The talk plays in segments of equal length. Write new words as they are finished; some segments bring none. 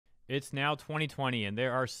It's now 2020, and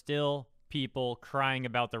there are still people crying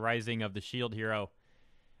about the rising of the shield hero.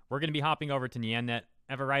 We're going to be hopping over to Nyannet.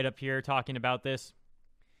 I have a write-up here talking about this.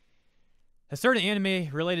 A certain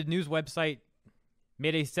anime-related news website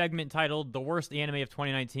made a segment titled The Worst Anime of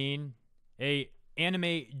 2019. A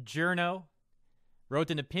anime Journo wrote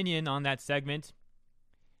an opinion on that segment,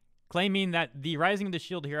 claiming that the Rising of the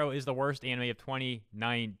Shield Hero is the worst anime of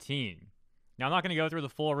 2019. Now, I'm not going to go through the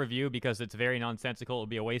full review because it's very nonsensical. It would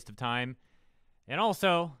be a waste of time. And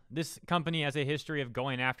also, this company has a history of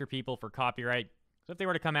going after people for copyright. So if they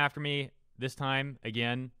were to come after me this time,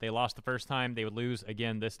 again, they lost the first time, they would lose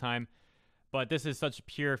again this time. But this is such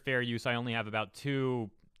pure fair use, I only have about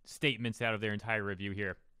 2 statements out of their entire review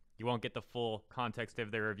here. You won't get the full context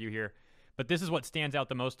of their review here. But this is what stands out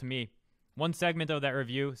the most to me. One segment of that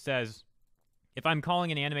review says, if I'm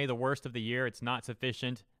calling an anime the worst of the year, it's not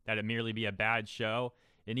sufficient that it merely be a bad show.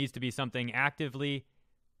 It needs to be something actively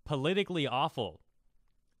politically awful.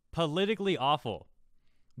 Politically awful.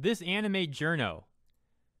 This anime journo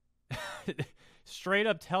straight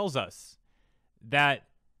up tells us that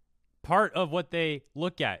part of what they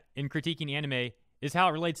look at in critiquing anime is how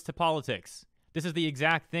it relates to politics. This is the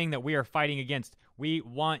exact thing that we are fighting against. We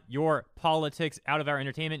want your politics out of our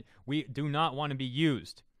entertainment. We do not want to be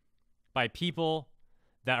used by people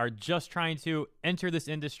that are just trying to enter this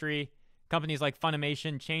industry. Companies like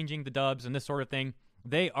Funimation changing the dubs and this sort of thing.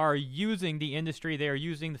 They are using the industry. They are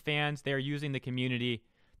using the fans. They are using the community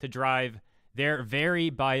to drive their very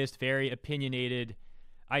biased, very opinionated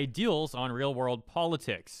ideals on real-world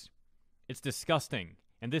politics. It's disgusting.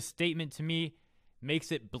 And this statement to me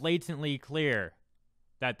makes it blatantly clear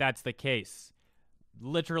that that's the case.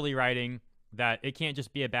 Literally writing that it can't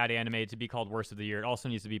just be a bad anime to be called worst of the year. It also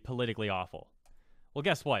needs to be politically awful. Well,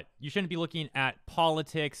 guess what? You shouldn't be looking at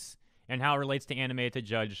politics and how it relates to anime to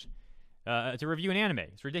judge, to review an anime.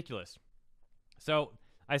 It's ridiculous. So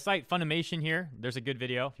I cite Funimation here. There's a good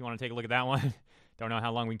video if you want to take a look at that one. Don't know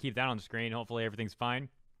how long we can keep that on the screen. Hopefully everything's fine.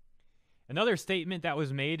 Another statement that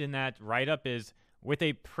was made in that write-up is, with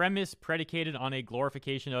a premise predicated on a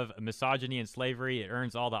glorification of misogyny and slavery, it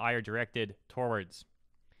earns all the ire directed towards.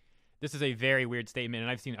 This is a very weird statement, and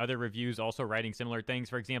I've seen other reviews also writing similar things.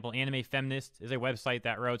 For example, Anime Feminist is a website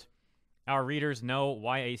that wrote, our readers know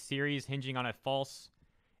why a series hinging on a false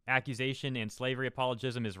accusation and slavery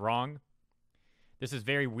apologism is wrong. This is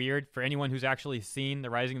very weird for anyone who's actually seen The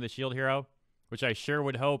Rising of the Shield Hero, which I sure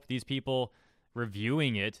would hope these people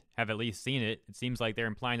reviewing it have at least seen it. It seems like they're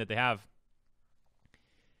implying that they have.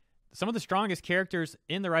 Some of the strongest characters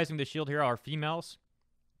in The Rising of the Shield Hero are females.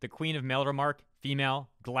 The Queen of Melromark, female.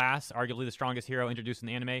 Glass, arguably the strongest hero introduced in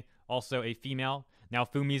the anime, also a female. Now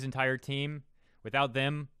Fumi's entire team, without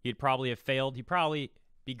them, he'd probably have failed. He'd probably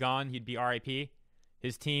be gone. He'd be RIP.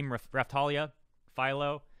 His team, Raftalia,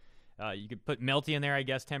 Philo. You could put Melty in there, I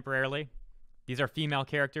guess, temporarily. These are female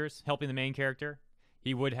characters helping the main character.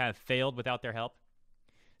 He would have failed without their help.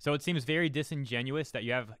 So it seems very disingenuous that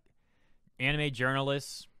you have anime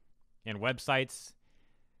journalists and websites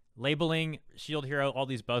labeling Shield Hero all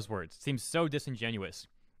these buzzwords. It seems so disingenuous.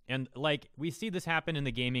 And like, we see this happen in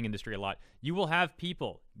the gaming industry a lot. You will have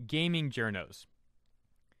people, gaming journos,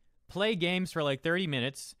 play games for like 30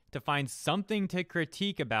 minutes to find something to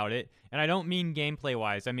critique about it. And I don't mean gameplay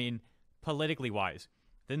wise, I mean politically wise.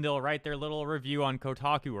 Then they'll write their little review on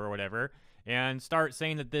Kotaku or whatever and start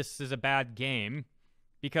saying that this is a bad game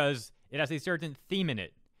because it has a certain theme in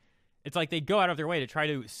it. It's like they go out of their way to try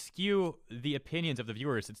to skew the opinions of the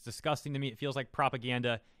viewers. It's disgusting to me. It feels like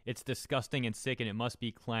propaganda. It's disgusting and sick, and it must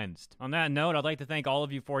be cleansed. On that note, I'd like to thank all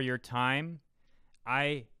of you for your time.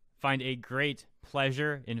 I find a great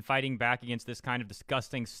pleasure in fighting back against this kind of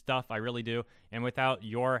disgusting stuff. I really do. And without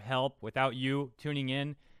your help, without you tuning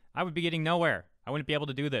in, I would be getting nowhere. I wouldn't be able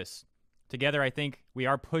to do this. Together, I think we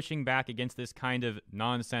are pushing back against this kind of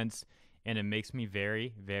nonsense, and it makes me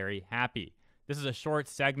very, very happy. This is a short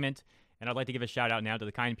segment, and I'd like to give a shout out now to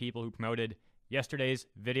the kind people who promoted yesterday's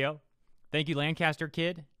video. Thank you, Lancaster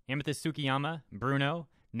Kid, Amethyst Tsukiyama, Bruno,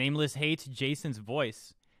 Nameless Hate, Jason's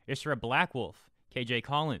Voice, Ishra Blackwolf, KJ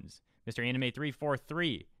Collins, Mr. Anime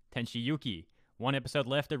 343, Tenshi Yuki, One Episode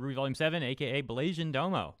Left of Rue Volume 7, aka Blasian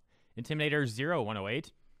Domo, Intimidator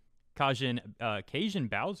 0108, Cajun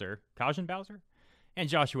Bowser, and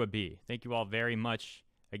Joshua B. Thank you all very much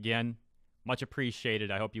again. Much appreciated.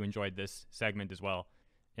 I hope you enjoyed this segment as well.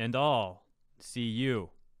 And I'll see you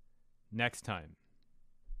next time.